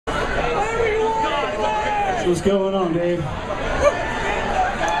What's going on, Dave?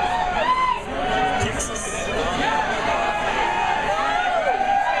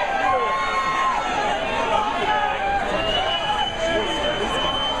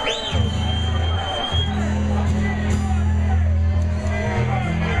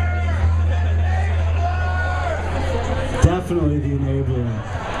 Definitely the enabler.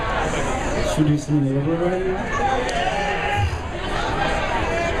 Should we do some enabler right now?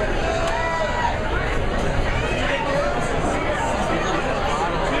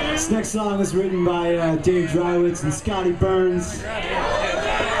 This next song was written by Dave Dreiwitz and Scotty Burns. It's written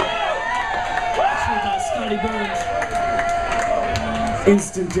by Scotty Burns.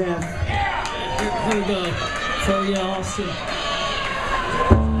 Instant Death. Here we go. For you, Austin.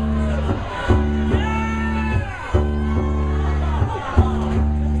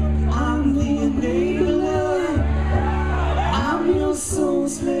 Soul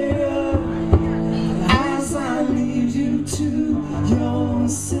slayer, as I lead you to your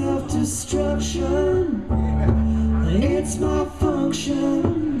self-destruction. It's my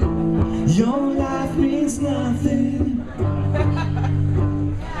function. Your life means nothing.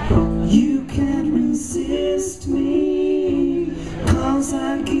 You can't resist me, 'cause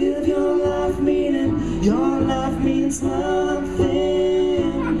I give your life meaning. Your life means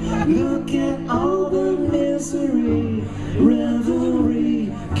nothing. Look at all the misery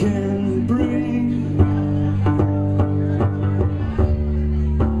revelry can bring.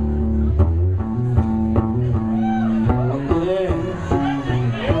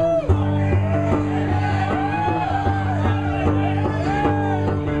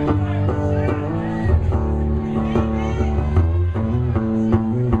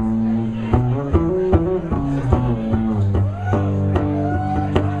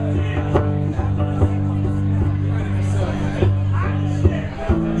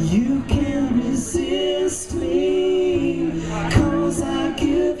 You can't resist me, 'cause I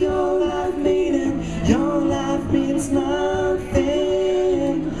give your life meaning. Your life means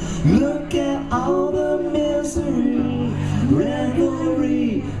nothing. Look at all the misery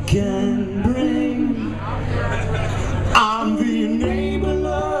revelry can bring. I'm the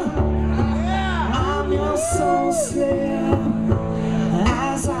enabler. I'm your soul slayer,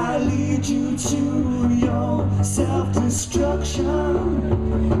 as I lead you to your self-destruction.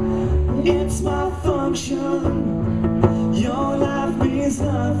 It's my function. Your life means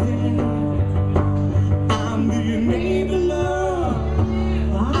nothing. I'm the enabler.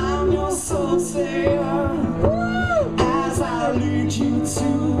 I'm your soul slayer, as I lead you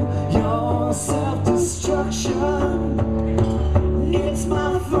to your self-destruction. It's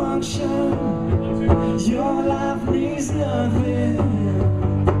my function. Your life means nothing.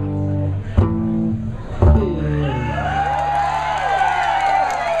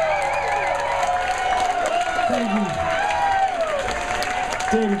 Thank you.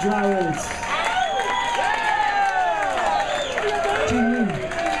 David Dreiwitz.